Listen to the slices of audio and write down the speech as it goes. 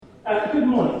Good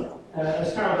morning.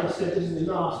 As Carol just said, this is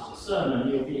the last sermon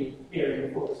you'll be hearing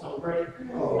before the summer break.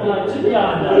 Oh. And I took it's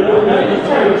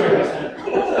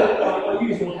terrible. Our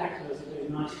usual hecklers are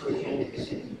doing nice for a change.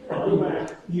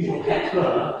 Usual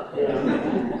heckler.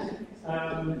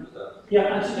 And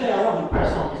today I want to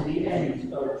press on to the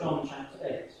end of John chapter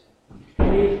 8.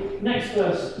 The next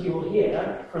verse you will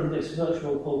hear from this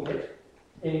virtual pulpit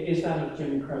is that of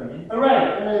Jim Cronin.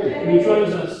 Hooray! Who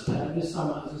joins us this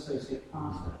summer as associate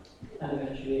pastor and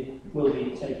eventually will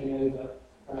be taking over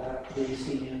the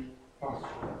senior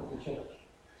pastorship of the church.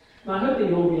 And I hope that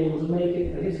you'll be able to make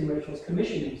it for his and Rachel's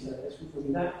commissioning service, which will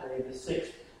be that day, the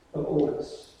 6th of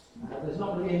August. There's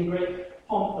not really any great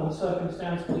pomp and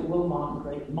circumstance, but it will mark a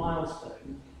great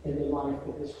milestone in the life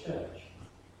of this church.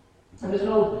 And there's an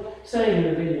old saying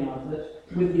in the vineyard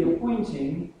that with the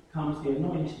appointing comes the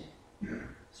anointing.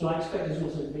 So I expect this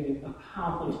also to be a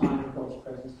powerful time in God's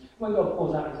presence. When God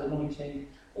pours out his anointing,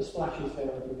 the splashes go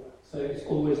everywhere. So it's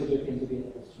always a good thing to be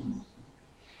at this time.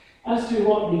 As to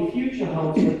what the future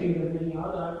holds for Kingdom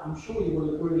Vineyard, I'm sure you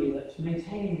will agree that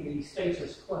maintaining the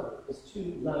status quo is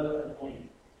too low an aim.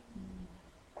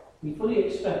 We fully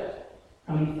expect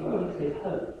and we fervently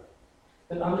hope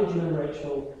that under Jim and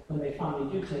Rachel, when they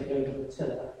finally do take over the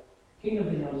tiller, Kingdom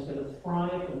Vineyard is going to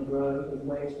thrive and grow in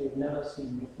ways we've never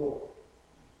seen before.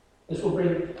 This will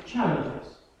bring challenges,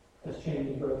 as change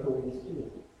and growth always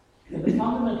do. But the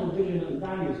fundamental vision and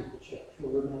values of the church will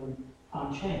remain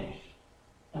unchanged,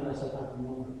 unless I've had them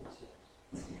longer than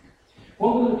 6 years.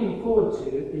 What we're looking forward to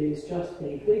is just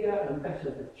a bigger and better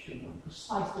version of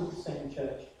precisely the same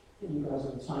church that you guys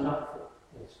have signed up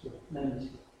for as your members.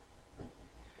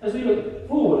 As we look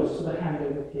forward to the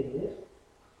handover period,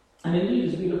 and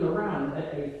indeed as we look around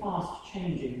at a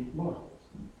fast-changing world,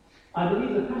 I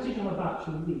believe the passage I'm about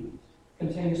to read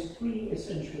contains 3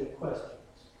 essential questions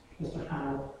as to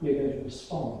how we're going to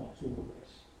respond to all this.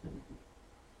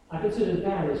 I considered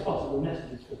various possible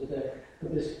messages for today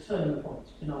at this turning point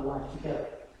in our life together.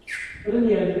 But in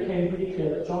the end, it became pretty clear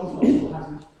that John's Gospel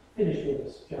hasn't finished with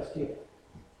us just yet.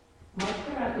 My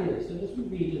prayer is that as we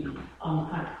read and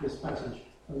unpack this passage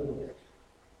a little bit,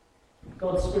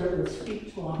 God's Spirit will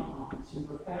speak to our hearts and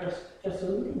prepare us just a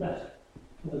little better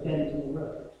for the bend in the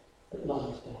road that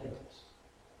lies ahead of us.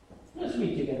 Let's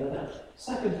read together that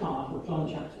second half of John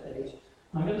chapter 8.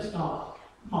 I'm going to start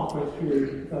halfway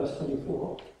through verse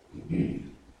 24.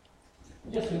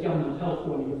 Just a government health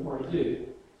warning before I do.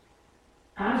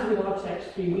 As with our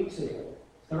text 3 weeks ago,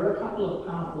 there are a couple of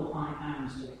powerful I am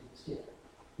statements here,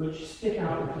 which stick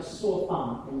out like a sore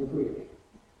thumb in the Greek.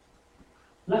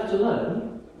 Left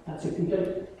alone, that's if we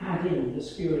don't add in the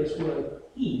spurious word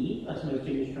he, as most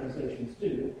English translations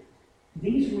do,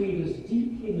 these read as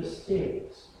deeply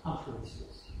mysterious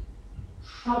utterances,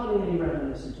 troublingly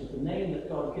reminiscent of the name that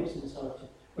God gives himself to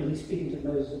when he's speaking to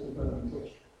Moses at the burning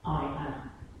bush. I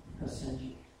am has sent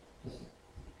you.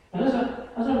 And as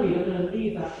I read, I'm going to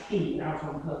leave that he out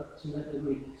on purpose and let the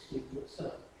Greek speak for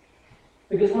itself.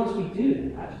 Because once we do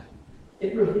that,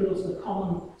 it reveals the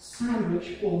common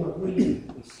sandwich form of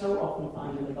reading we so often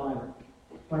find in the Bible,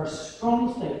 where a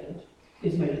strong statement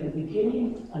is made at the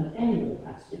beginning and end of the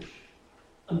passage,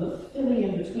 and the filling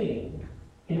in between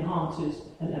enhances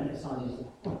and emphasizes the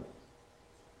point.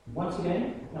 Once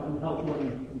again, government health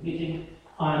warning completing.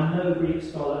 I am no Greek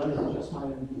scholar, this is just my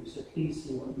own view, so please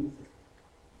see what you think.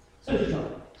 So to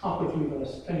John, halfway through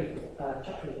verse 24,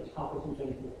 chapter 8, halfway through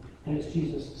 24, and it's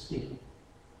Jesus speaking.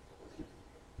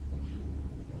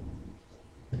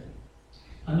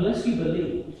 Unless you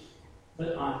believe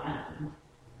that I am,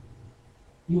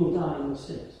 you will die in your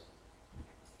sins.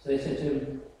 So they said to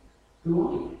him, who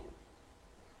are you?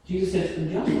 Jesus said to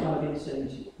them, just what I've been saying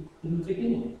to you in the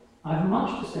beginning. I have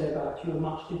much to say about you and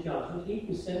much to judge, but he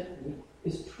who sent me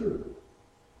is true.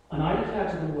 And I declare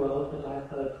to the world that I have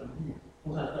heard from him,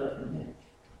 what I've heard from him.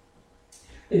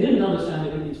 They didn't understand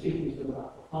that he was speaking to them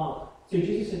about the Father. So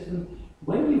Jesus said to them,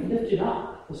 when you've lifted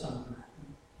up the Son of Man,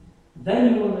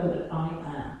 then you will know that I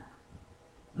am,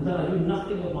 and that I do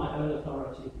nothing of my own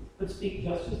authority, but speak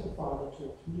just as the Father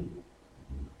taught me.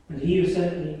 And he who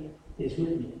sent me is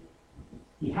with me.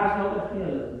 He has not left me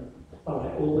alone, but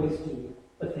I always do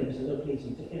the things that are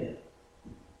pleasing to him.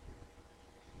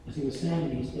 As he was saying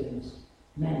these things,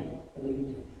 many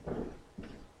believed him.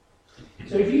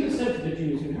 So Jesus said to the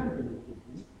Jews who had believed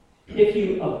him, if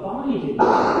you abide in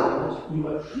my word, you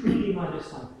are truly my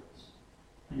disciples,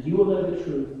 and you will know the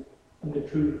truth, and the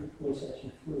truth will set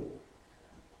you free.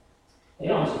 They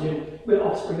answered him, we're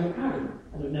offspring of Adam,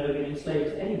 and have never been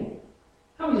enslaved to anyone.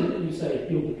 How is it that you say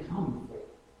you'll become free?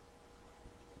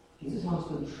 Jesus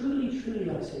answered them, truly, truly,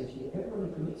 I say to you, everyone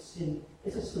who commits sin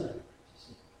is a slave to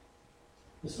sin.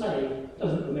 The slave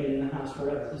doesn't remain in the house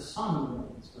forever. The Son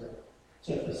remains forever.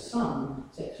 So if the Son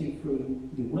sets you free,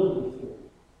 you will be free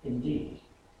indeed.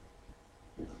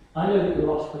 I know that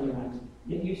your offspring are at me,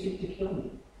 yet you seek to kill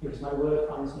me, because my word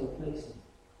finds no place in you.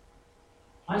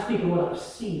 I speak of what I've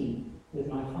seen with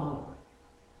my Father,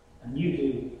 and you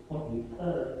do what you've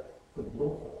heard from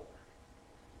your father.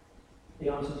 They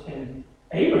answered him,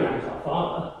 Abraham's our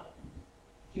father.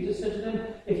 Jesus said to them,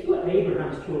 if you were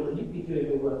Abraham's children, you'd be doing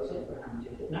the works Abraham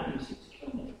did, but now you seek to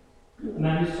kill me. The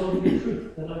man who's told you the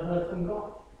truth that I heard from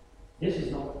God. This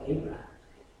is not what Abraham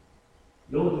did.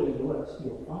 You're doing the works of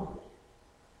your father.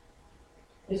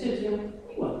 They said to him,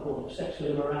 you weren't born of sexual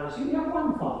immorality, we have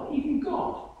one Father, even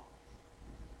God.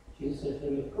 Jesus said to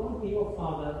them, if God were your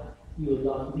Father, you would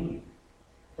love me,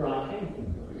 for I came from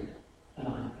God, and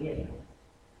I am here.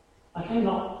 I came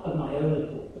not of my own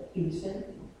accord, but he sent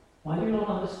me. Why do you not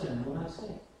understand what I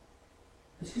say?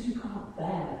 It's because you can't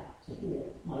bear to hear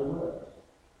my word.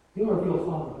 You're of your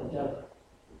father, the devil,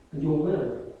 and your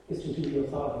will is to do your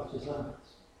father's desires.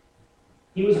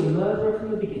 He was a murderer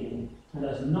from the beginning and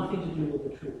has nothing to do with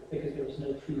the truth, because there is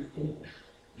no truth in him.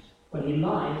 When he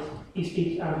lies, he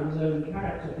speaks out of his own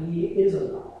character, and he is a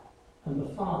liar and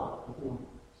the father of lies.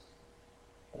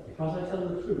 But because I tell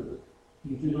the truth,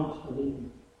 you do not believe me.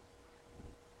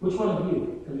 Which one of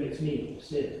you convicts me of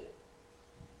sin?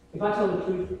 If I tell the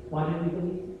truth, why don't you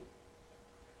believe me?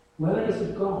 Whoever is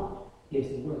of God hears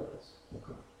the words of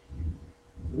God.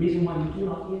 The reason why you do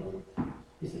not hear them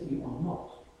is that you are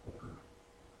not of God.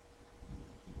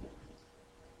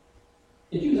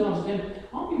 The Jews answered him,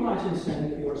 aren't we right in saying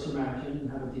that you're a Samaritan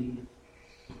and have a demon?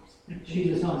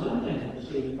 Jesus answered, I don't have a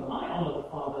demon, but I honour the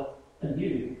Father, and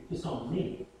you dishonour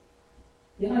me.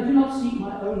 Yet I do not seek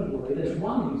my own glory. There's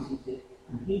one who seeks it,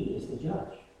 and he is the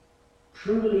judge.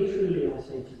 Truly, truly, I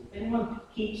say to you, if anyone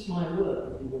keeps my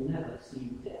word, he will never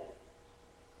see death.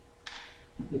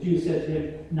 The Jews said to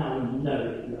him, now we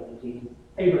know that you have a demon.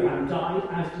 Abraham died,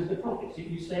 as did the prophets.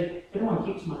 If you say, if anyone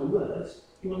keeps my words,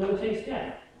 he will never taste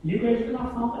death. You go to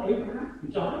our father Abraham, who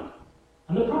died,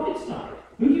 and the prophets died.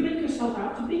 Who do you make yourself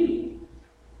out to be?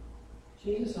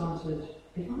 Jesus answered,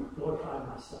 if I glorify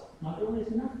myself, my glory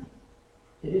is nothing.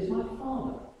 It is my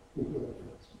Father who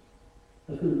glorifies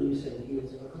me, of whom you say he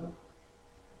is our God.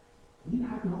 You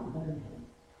have not known him.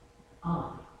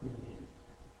 I know him.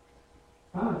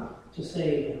 Oh, to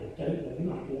say that I don't know him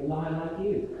might be a lie like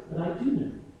you, but I do know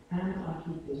him, and I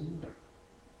keep his word.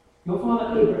 Your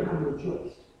father Abraham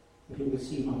rejoiced that he would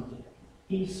see my day.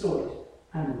 He saw it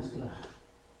and was glad.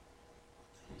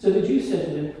 So the Jews said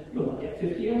to him, you're not yet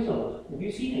 50 years old. Have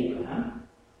you seen Abraham?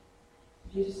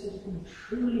 Jesus said to them,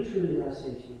 truly, truly, I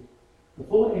say to you,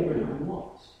 before Abraham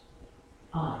was,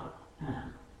 I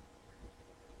am.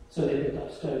 So they picked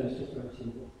up stones to throw at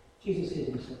him. Jesus hid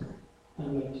himself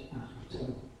and went out of the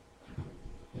temple.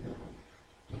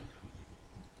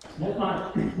 Now, if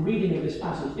my reading of this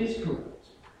passage is correct,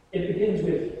 it begins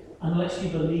with, unless you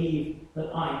believe that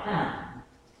I am,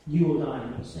 you will die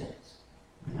in your sins.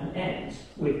 And ends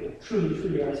with, truly,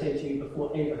 truly, I say to you,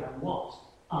 before Abraham was,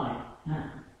 I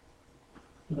am.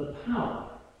 And the power,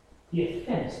 the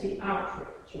offence, the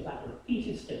outrage of that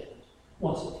repeated statement,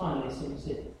 once it finally sinks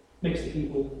in, makes the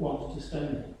people want to stone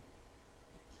him.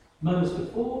 Moments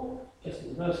before, just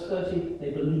in verse 30,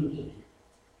 they believed in him.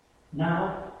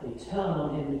 Now they turn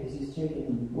on him because he's taken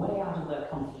them way out of their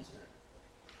comfort zone.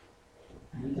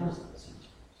 And he does that sometimes.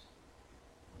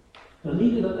 The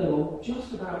leader that they were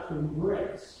just about to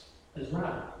embrace as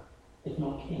rabbi, if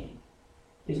not king,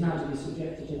 is now to be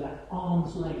subjected to that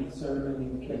arm's length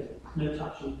ceremonial cliff. No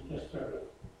touching, just burial.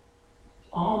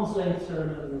 Arm's length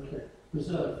ceremonial cliff,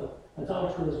 reserved for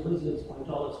adulterers, wizards,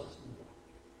 idolaters, and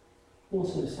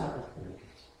also Sabbath breakers.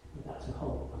 But that's a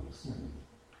whole other sermon.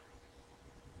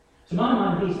 To my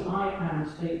mind, these I am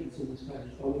statements in this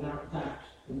passage are without doubt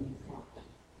beneath fight.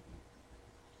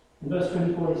 In verse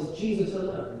 24, it is Jesus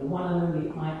alone, the one and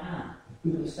only I am,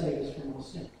 who will save us from our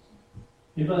sins.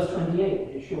 In verse 28,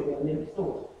 it is surely a limp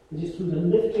thought. It is through the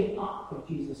lifting up of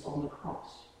Jesus on the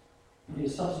cross and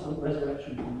his subsequent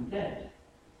resurrection from the dead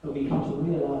that we come to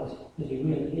realize that he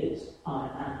really is I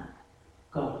am,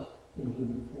 God in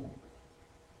human form.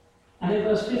 And in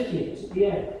verse 58, at the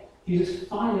end, Jesus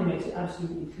finally makes it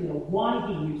absolutely clear why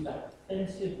he used that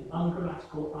offensive,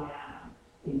 ungrammatical I am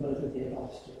in both of the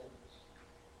above stories.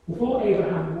 Before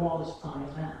Abraham was, I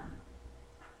am,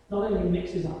 not only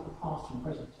mixes up the past and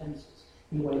present tenses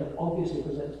in a way that obviously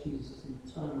presents Jesus as an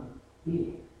eternal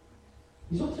being,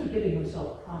 he's also giving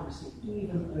himself primacy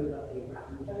even over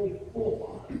Abraham, the very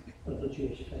forefather of the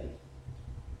Jewish faith.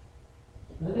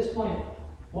 And at this point,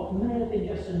 what may have been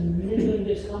just a niggling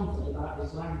discomfort about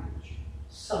his language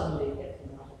suddenly hit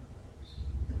him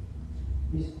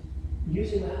is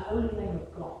using the holy name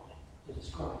of God to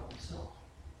describe himself.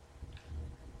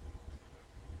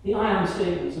 The I am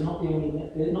statements are not only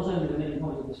the main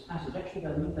point of this passage, actually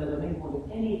they're the main point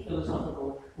of any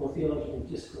philosophical or theological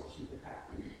discourse you could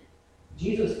have.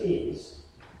 Jesus is,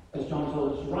 as John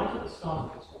told us right at the start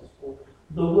of his gospel,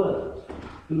 the Word,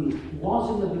 who was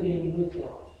in the beginning with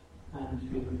God and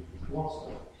who was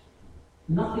God.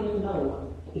 Nothing and no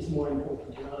one is more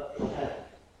important than earth or heaven.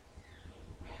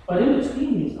 But in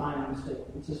between these I am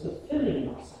statements, as the filling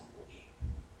of sandwich,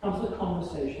 comes the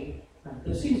conversation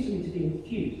that seems to me to be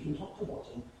infused from top to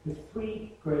bottom with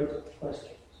three great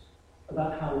questions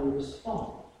about how we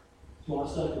respond to our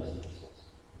circumstances,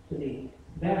 to the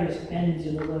various bends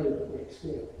in the road that we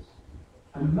experience,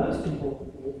 and most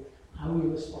importantly, how we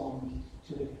respond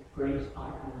to the great I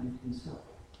am himself.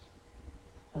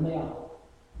 And they are,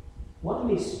 what do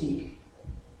we speak,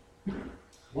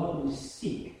 what do we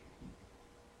seek,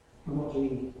 and what do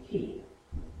we keep?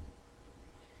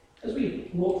 As we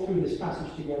walk through this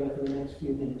passage together for the next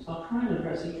few minutes, I'll try and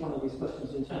address each one of these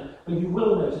questions in turn, but you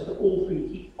will notice that all three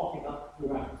keep popping up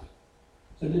throughout.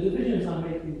 So the divisions I'm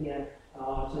making here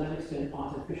are to that extent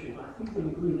artificial, but I think we'll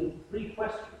agree that the three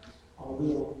questions are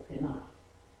real enough,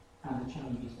 and the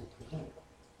challenges they present.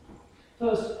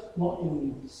 First, what do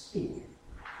we speak?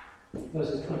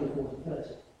 Verses 24 to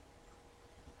 30.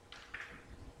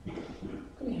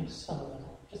 Could we have some of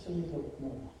that? Just a little bit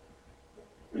more.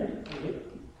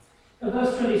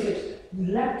 Verse 26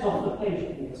 leapt off the page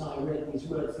at me as I read these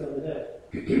words the other day.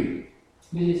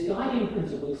 Because its guiding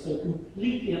principle is so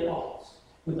completely at odds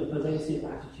with the pervasive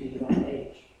attitude of our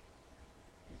age.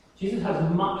 Jesus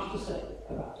has much to say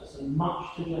about us and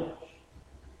much to judge.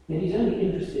 Yet he's only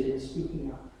interested in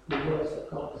speaking out the words that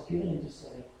God has given him to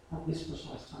say at this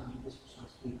precise time and this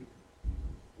precise week.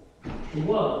 The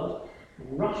world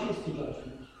rushes to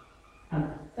judgment and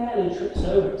fairly trips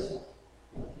over itself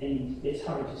in its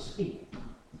hurry to speak.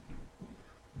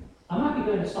 I might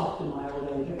be going soft in my old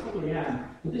age, I probably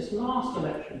am, but this last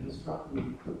election has struck me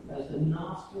as the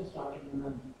nastiest I can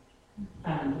remember,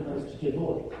 and the most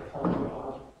devoid of healthy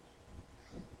argument.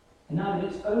 And now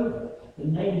that it's over, the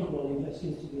name-calling just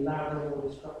seems to be louder and more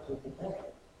destructive than ever.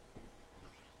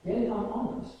 Yet if I'm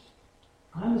honest,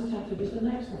 I'm as tempted as the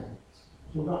next man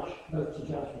to rush both to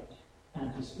judgment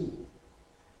and to speak.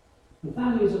 The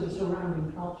values of the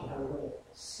surrounding culture have a way of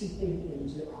seeping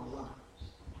into our lives.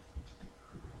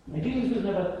 Now, Jesus was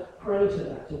never prone to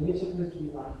that, and we're supposed to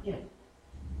be like him.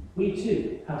 We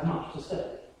too have much to say,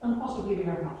 and possibly we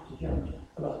have much to judge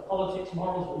about politics,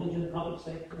 morals, religion, public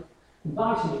safety, and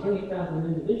vitally bring it down to an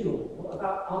individual level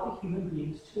about other human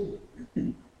beings too,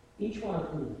 each one of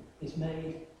whom is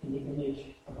made in the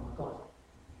image of our God.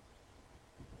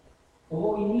 But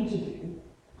what we need to do,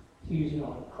 using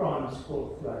our crime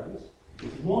squad phrase,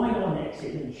 is wind our necks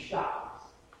in and shut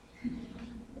up.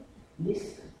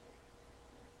 Listen.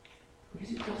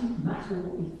 Because it doesn't matter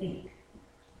what we think,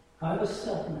 however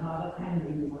certain, however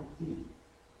angry we might be.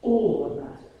 All that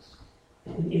matters,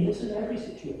 in this and every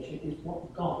situation, is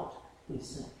what God is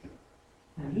saying.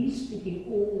 And he's speaking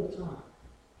all the time,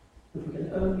 if we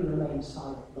can only remain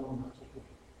silent long enough to hear.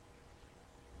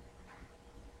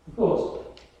 Of course,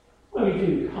 when we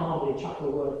do calmly chuck a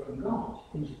word from God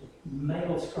into the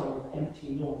maelstrom of empty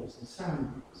noise and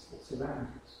sound that surround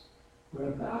us, we're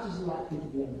about as likely to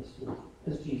be understood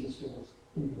as Jesus was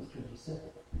in verse 27.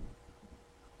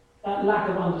 That lack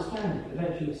of understanding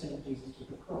eventually sent Jesus to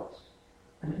the cross,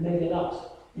 and it may get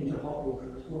us into hot water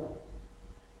as well.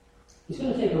 It's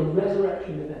going to take a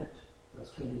resurrection event,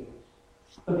 verse 28,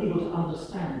 for people to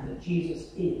understand that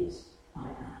Jesus is I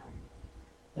am,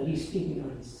 that he's speaking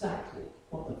of exactly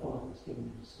what the Father has given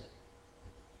him to say.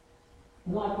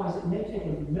 And likewise, it may take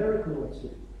a miracle or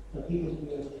two for people to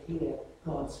be able to hear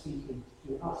God speaking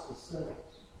through us as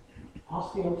servants.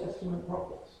 Ask the Old Testament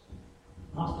prophets.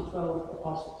 Ask the 12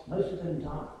 apostles. Most of them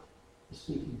died for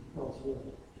speaking God's word.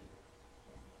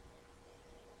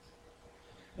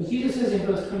 As Jesus says in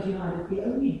verse 29, if we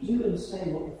only do and say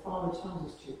what the Father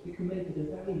tells us to, we can make it a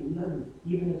very lonely,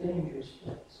 even a dangerous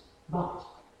place. But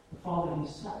the Father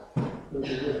himself will be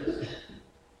with us.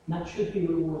 And that should be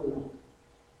rewarded.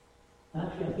 And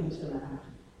actually, I think it's going to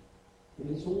happen.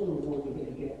 Because it's all the reward we're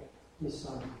going to get this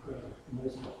side of prayer, and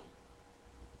most of it.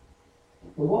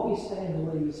 But what we say and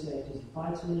the way we say it is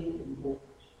vitally important.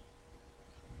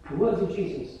 The words of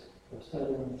Jesus, verse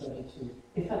 31 and 32,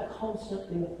 if that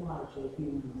constantly applied to a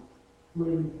human life,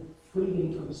 bring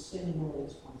freedom from sin and all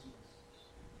its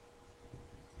consequences.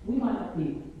 We might not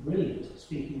be brilliant at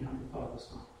speaking out the Father's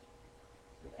heart,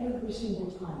 but every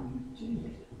single time you do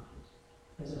it right,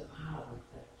 there's a power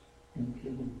effect in the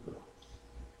kingdom of God.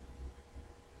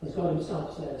 As God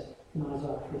himself says in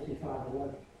Isaiah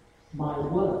 55:11, my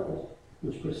word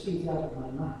which proceeds out of my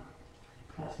mouth,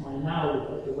 that's my now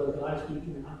word, the word that I speak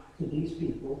now to these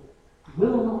people,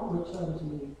 will not return to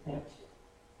me empty.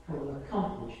 I will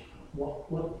accomplish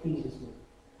what pleases me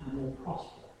and will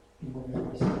prosper in whatever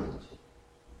I send it to.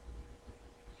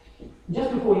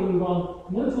 Just before we move on,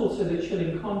 note also the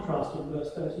chilling contrast in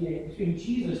verse 38 between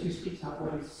Jesus, who speaks out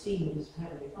what he's seen with his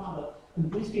heavenly Father,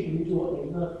 and these people who do what they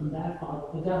learned from their father,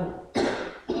 the devil,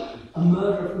 a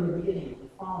murderer from the beginning, the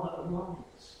father of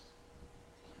lies.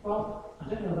 Well, I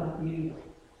don't know about you, but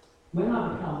when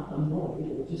I become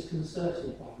annoyed or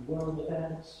disconcerted by world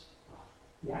events,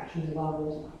 the actions of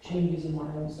others, changes in my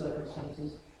own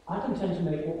circumstances, I can tend to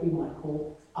make what we might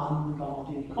call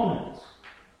unguarded comments.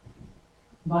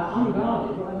 By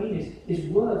unguarded, what I mean is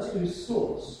words whose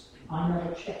source I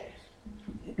never checked,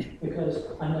 because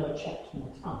I never checked my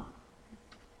tongue.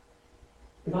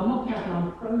 If I'm not careful,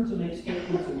 I'm prone to make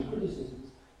statements and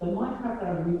criticisms that might have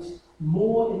their roots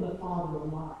more in the father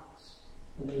of lies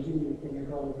than they do in the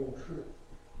God of all truth.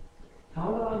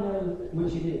 How will I know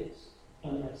which it is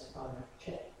unless I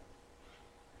check?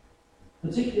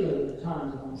 Particularly at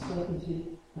times of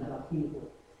uncertainty and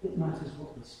upheaval, it matters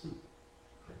what we speak.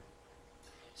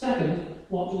 Second,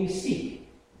 what do we seek?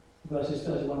 Verses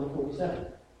 31 to 47.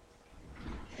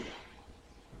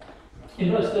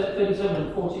 In verse 37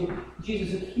 and 40,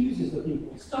 Jesus accuses the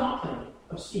people, startling,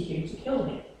 of seeking to kill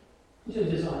him. Which is a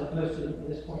desire that most of them at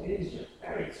this point is just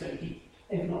buried so deep,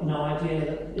 they've got no idea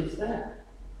that it's there.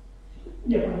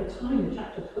 Yet by the time the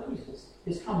chapter closes,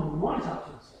 it's come right up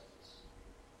to the surface.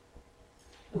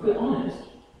 If we're honest,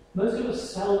 most of us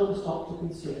seldom stop to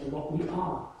consider what we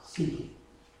are seeking,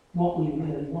 what we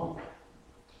really want.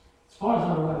 As far as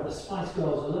I'm aware, the Spice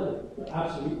Girls alone were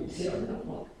absolutely clear on that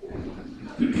one.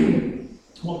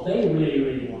 What they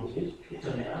really wanted, it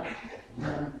turned out,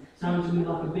 sounded to me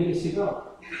like a bigger cigar.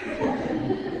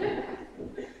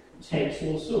 Tapes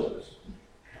all sorts.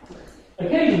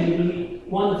 Occasionally, we meet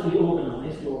wonderfully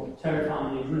organised or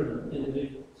terrifyingly driven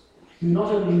individuals who not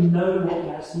only know what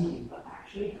they're seeking, but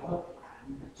actually have a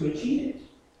plan to achieve it.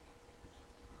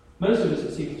 Most of us,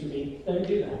 it seems to me, don't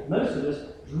do that. Most of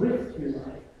us drift through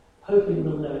life, hoping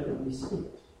we'll know it when we see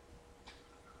it.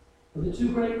 But the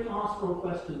two great pastoral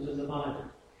questions in the Bible,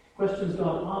 questions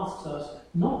God asks us,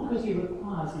 not because he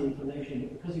requires the information,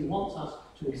 but because he wants us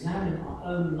to examine our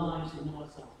own lives and know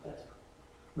ourselves better,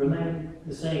 remain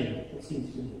the same, it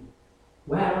seems to me.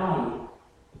 Where are you?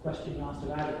 The question he asked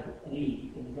of Adam and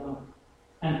Eve in the garden.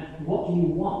 And what do you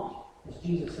want? As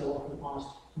Jesus so often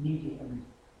asked needy and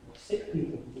sick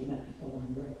people to be met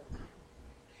along the way.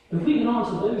 If we can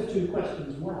answer those two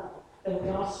questions well, then we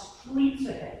are streets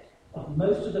ahead of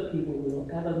most of the people we will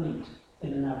ever meet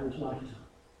in an average lifetime.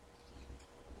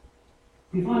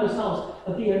 We find ourselves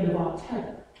at the end of our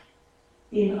tether,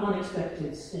 in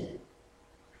unexpected sin,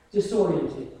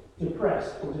 disoriented,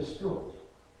 depressed, or distraught,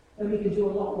 then we can do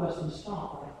a lot worse than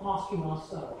start by asking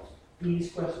ourselves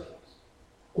these questions.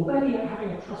 Or better yet,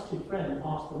 having a trusted friend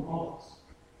ask them of us.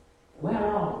 Where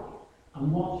are we,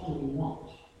 and what do we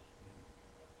want?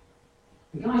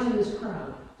 The guys in this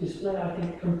crowd display, I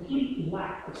think, complete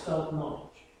lack of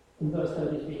self-knowledge in verse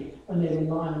 33 when they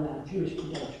rely on their Jewish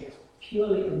credentials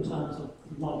purely in terms of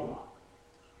bloodline.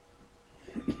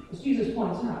 As Jesus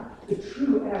points out, the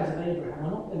true heirs of Abraham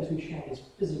are not those who share his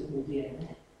physical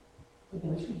DNA, but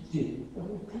those who do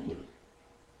what he did.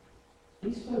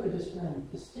 These folk are displaying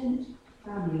distinct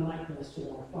family likeness to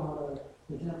their father,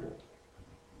 the devil.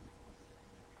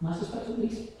 And I suspect at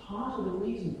least part of the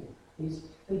reason for that is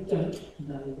they don't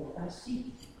know what they're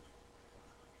seeking.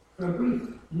 For a brief,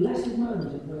 blessed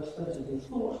moment in verse 30, they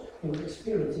thought they were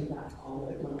experiencing that part of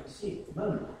it when I see it, the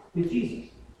moment with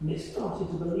Jesus, and they started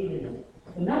to believe in him.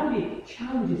 And now he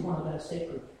challenges one of their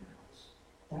sacred cows,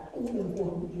 that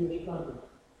all-important Jewish bloodline.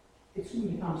 It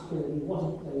soon becomes clear that he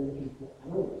wasn't what they were looking for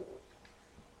at all.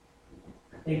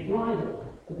 They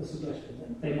bridle at the suggestion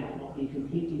that they might not be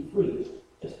completely free,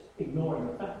 just ignoring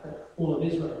the fact that all of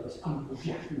Israel is under the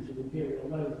judgment of imperial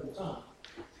Rome at the time.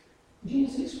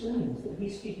 Jesus explains that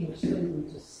he's speaking of slavery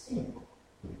to sin.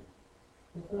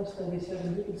 In verse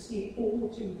 37, we can see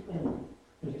all too plainly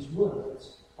that his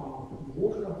words are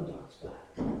water of the duck's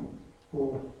back,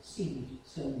 or seed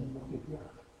sown in rocky ground.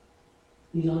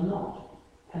 These are not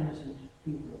penitent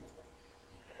people.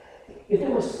 If they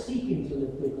were seeking to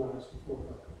live good lives before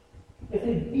God, if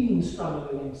they'd been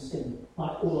struggling against sin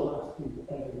like all of us do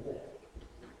every day,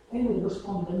 they would have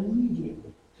responded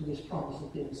immediately to this promise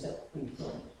of being set free from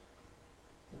it.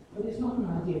 But it's not an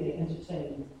idea they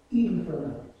entertain even for a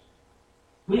moment.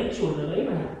 We are children of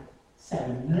Abraham. Say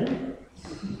no.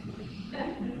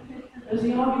 As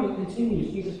the argument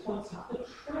continues, Jesus points out the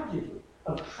tragedy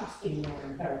of trusting their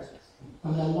inheritance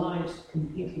and their lives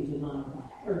completely denying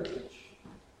that heritage.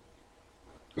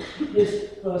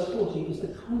 This, verse 40, is the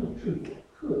kind of truth that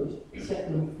could set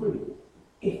them free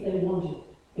if they wanted,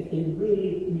 if they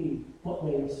really knew what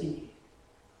they were seeking.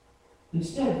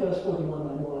 Instead, verse 41,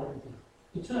 they're more likely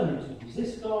to determine to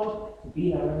resist God, to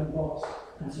be their own boss,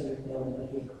 and so they'll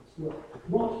never hear God's word.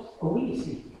 What are we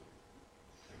seeking?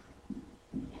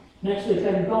 Next, they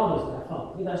claim God as their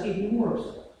father, but that's even more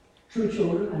absurd. True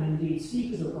children, and indeed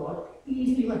seekers of God,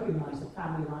 easily recognize the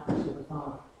family likeness of the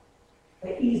Father.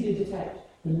 They easily detect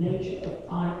the nature of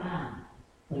I am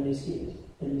when they see it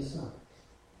in His Son.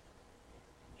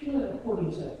 Do you know that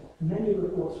according to many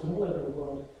reports from all over the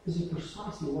world, this is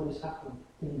precisely what is happening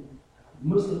in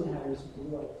Muslim areas of the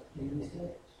world in these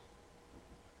days?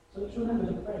 So let's remember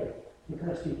to pray for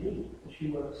Kirsty P as she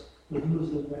works with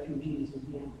Muslim refugees in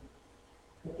Vienna.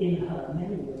 But in her,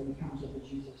 many will encounter the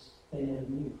Jesus they never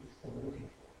knew they were looking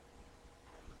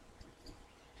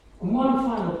for. And one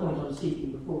final point on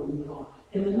seeking before we move on.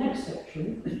 In the next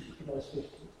section, verse 50,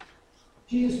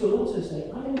 Jesus will also say,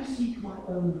 I don't seek my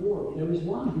own glory. There is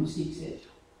one who seeks it,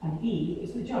 and He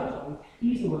is the judge.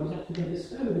 He's the one who's actually going to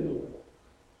bestow the glory.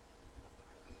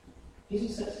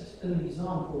 Jesus sets us an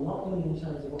example, not only in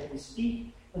terms of what we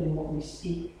speak, but in what we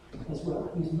seek as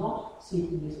well. He's not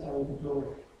seeking His own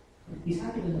glory. He's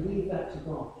happy to leave that to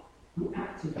God, who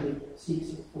actively seeks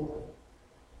it for Him.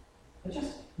 I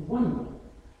just wonder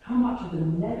how much of the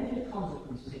negative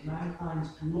consequences of mankind's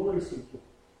glory seeking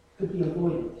could be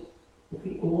avoided if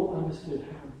we all understood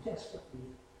how desperately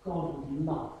God would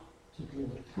love to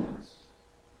glorify us.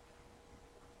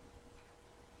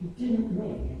 He didn't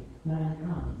make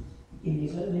mankind in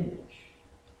His own image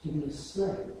to be a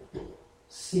slave,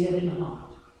 seared in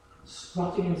heart,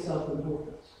 strutting in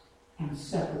self-importance, and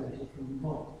separated from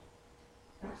God.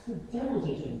 That's the devil's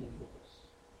agenda for us.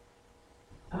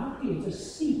 Our Creator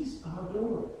seeks our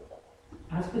glory,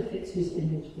 as befits His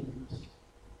image in us.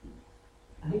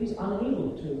 And He was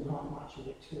unable to impart much of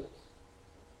it to us.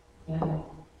 Then,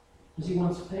 as He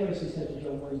once famously said to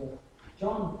John Wesley,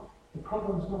 John, the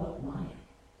problem's not at mine.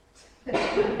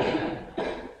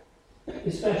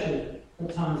 Especially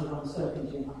at times of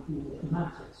uncertainty and upheaval, it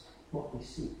matters what we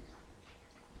seek.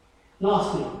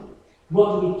 Lastly,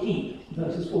 what do we keep?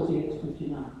 Verses 48 to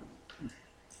 59.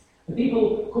 The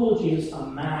people call Jesus a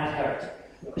mad heretic,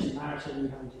 or a Samaritan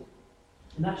heretic.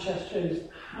 And that just shows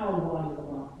how wide of a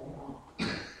mark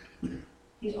they are.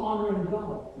 He's honouring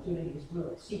God for doing His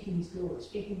will, seeking His glory,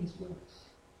 speaking His words.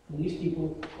 And these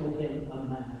people call Him a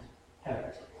mad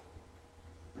heretic.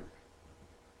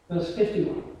 Verse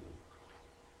 51.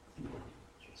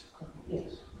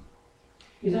 Yes.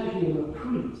 Is actually a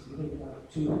reprise, if you think about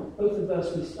it, to both the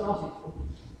verse we started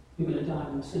with, you're going to die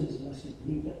in your sins unless you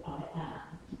believe that I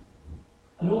am,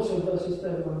 and also verses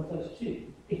 31 and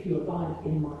 32, if you abide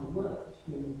in my word,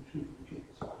 you will know the truth, and the truth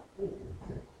is what I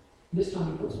do. This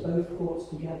time he puts both thoughts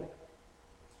together.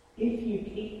 If you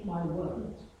keep my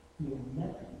word, you will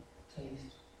never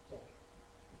taste death.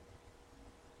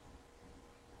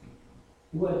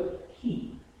 The word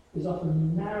keep is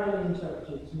often narrowly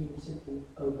interpreted as meaning simply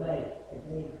obey.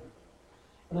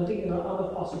 But I think there are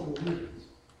other possible meanings.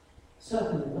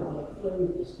 Certainly there are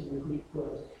clothes in the Greek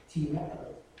word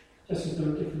timepo, just as there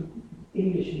are different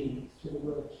English meanings to the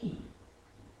word keep.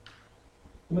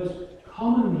 The most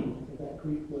common meaning of that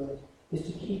Greek word is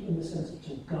to keep in the sense of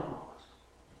to guard.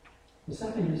 The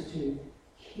second is to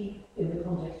keep in the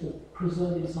context of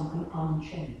preserving something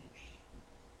unchanged.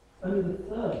 Only the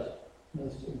third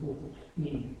most important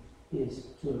meaning is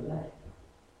to obey.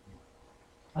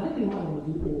 I think we might want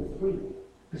to do all three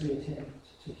as we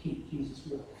attempt to keep Jesus'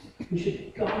 words. We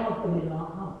should guard them in our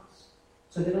hearts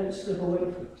so they don't slip away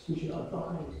from us. We should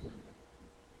abide them.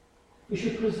 We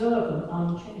should preserve them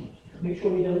unchanged. Make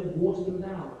sure we don't water them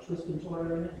down or twist them to our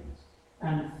own ends.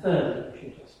 And thirdly, we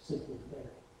should just simply obey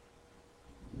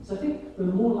them. So I think we're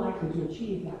more likely to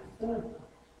achieve that third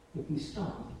part if we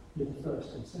start with the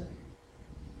first and second.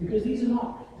 Because these are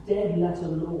not dead letter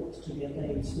laws to be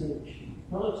obeyed slavishly.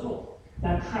 Not at all.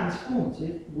 They're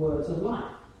transformative words of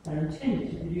life. They're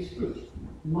intended to produce fruit,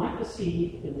 like the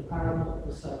seed in the parable of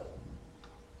the sower.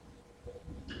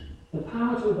 The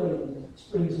power to obey them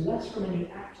springs less from any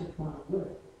act of my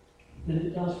will than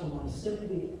it does from my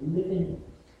simply living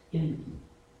in them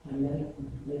and letting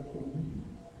them live in me.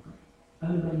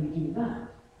 Only when we do that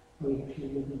are we actually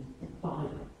living by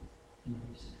them in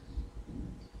every sense.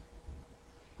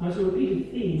 Now, it's a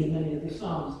repeated theme in many of the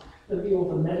Psalms that the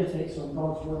author meditates on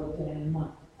God's word day and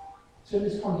night. So in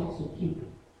this context of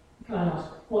keeping, can I ask,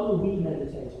 what do we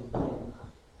meditate on day and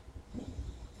night?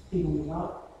 People we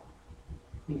love,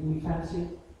 people we fancy,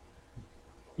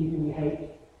 people we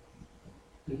hate,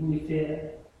 people we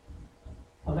fear,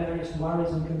 our various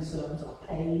worries and concerns, our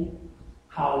pain,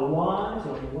 how wise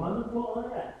or wonderful or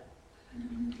rare.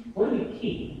 What do we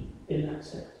keep in that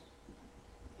sense?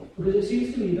 Because it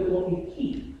seems to me that what we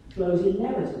keep flows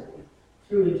inevitably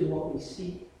through into what we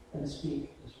seek and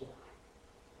speak as well.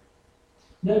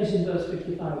 Notice in verse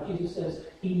 55, Jesus says,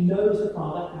 he knows the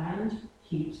Father and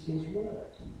keeps his word.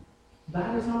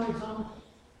 That is our example.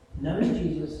 Knowing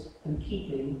Jesus and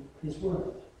keeping his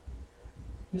word.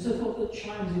 It's a thought that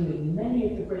chimes in with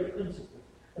many of the great principles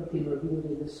that have been revealed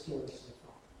in this story so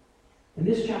far. In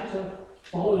this chapter,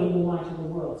 following the light of the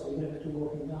world, so we don't have to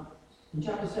walk in darkness. In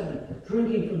chapter 7,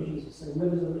 drinking from Jesus, so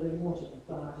rivers of living water can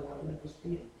flow out of our innermost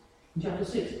being. In chapter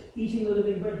 6, eating the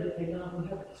living bread that came down from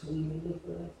heaven, so we may live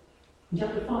forever. In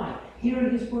chapter 5,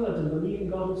 hearing his words and believing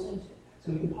God will send him,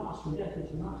 so we can pass from death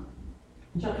into life.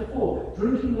 In chapter 4,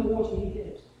 drinking the water he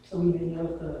gives, so we may know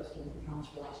thirst and it becomes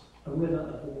for us a river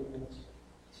of living water,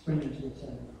 springing to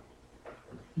eternal life.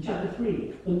 In chapter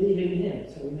 3, believing in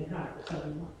him, so we may have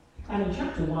eternal life. And in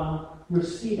chapter 1,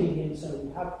 receiving him, so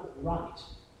we have the right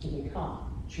to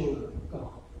become children of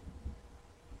God.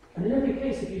 And in every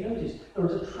case, if you notice, there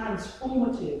is a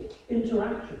transformative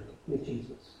interaction with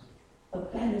Jesus.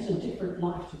 But then there's a different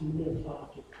life to be lived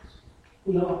afterwards.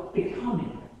 We are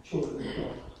becoming children of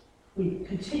God. We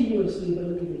continuously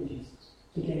believe in Jesus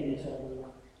to gain eternal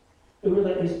life. The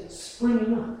river is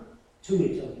springing up to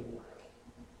eternal life.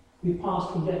 We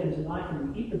pass from death into life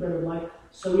and we eat the bread of life,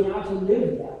 so we know how to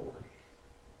live that life.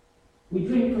 We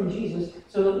drink from Jesus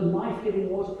so that the life-giving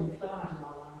water can flow out of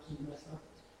our lives and bless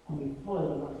others. And we follow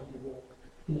the light of the world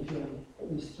in a journey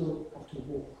that we still have to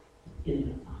walk in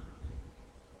that life.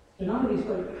 So none of these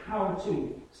great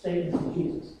how-to statements of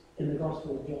Jesus in the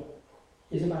Gospel of John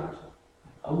is about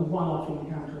a one-off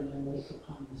encounter and then wait for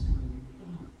kindness coming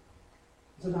in.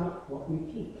 It's about what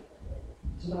we keep.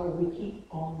 It's about what we keep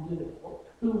on doing,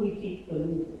 who we keep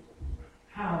believing,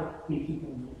 how we keep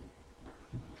on living.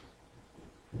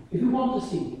 If we want to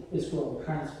see this world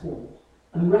transformed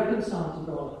and reconciled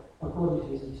to God according to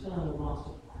his eternal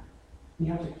master plan, we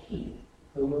have to keep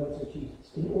the words of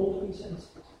Jesus in all three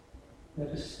senses. We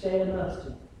have to stay immersed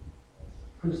in it,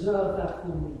 preserve that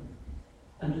full meaning,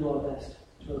 and do our best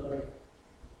to obey it.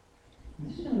 And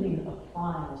this doesn't mean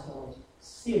applying ourselves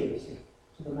seriously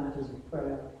to the matters of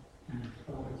prayer and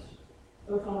privacy,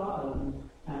 both on our own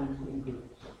and in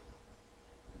groups.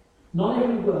 Not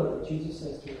every word that Jesus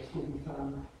says to us will be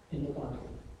found in the Bible.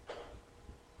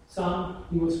 Some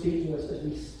he will speak to us as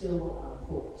we still our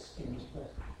thoughts in his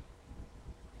presence.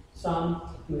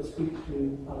 Some he will speak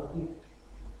through other people.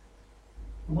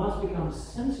 And once we become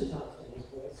sensitized to his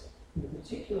voice in the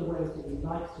particular ways that he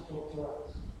likes to talk to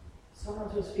us,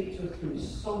 sometimes he'll speak to us through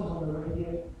songs on the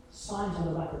radio, signs on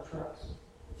the back of trucks,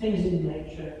 things in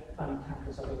nature, and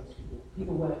countless other people.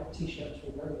 People wear t-shirts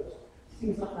with logos.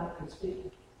 Things like that can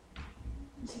speak.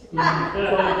 Yeah,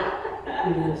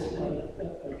 I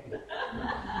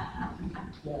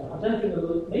don't think the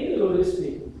Lord, maybe the Lord is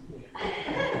speaking.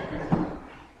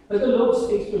 But the Lord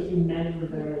speaks to us in many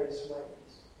various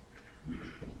ways.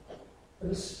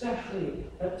 But especially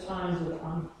at times of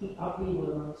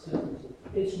upheaval and uncertainty,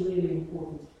 it's really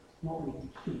important what we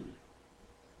keep.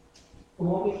 From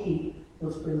what we keep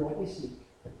will spring what we seek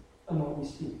and what we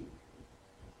speak.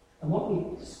 And what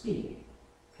we speak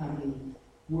can be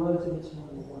words of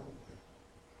eternal life,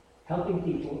 helping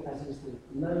people, as is the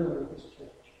logo of this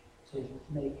church, to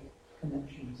make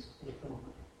connections with God.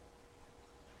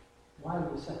 Why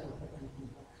would we settle for anything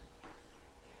else?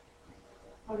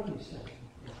 Why do we settle?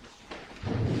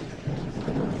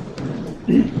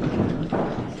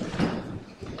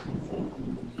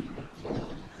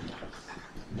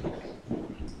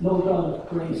 Lord God of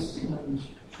grace and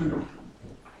truth,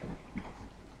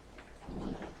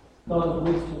 God of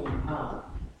wisdom and power,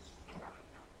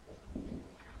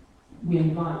 we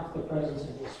invite the presence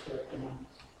of your Spirit among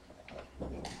us.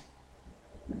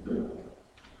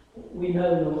 We know,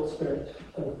 Lord Spirit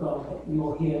of God, that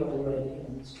you're here already,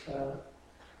 and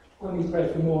when we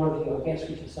pray for more of you, I guess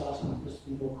we just ask you just to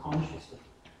be more conscious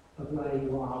of where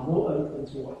you are, more open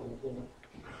to what you're doing.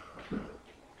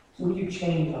 So will you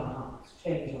change our hearts,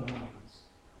 change our minds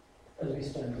as we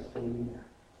stand before you now?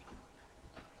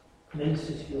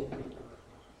 Minister to your people.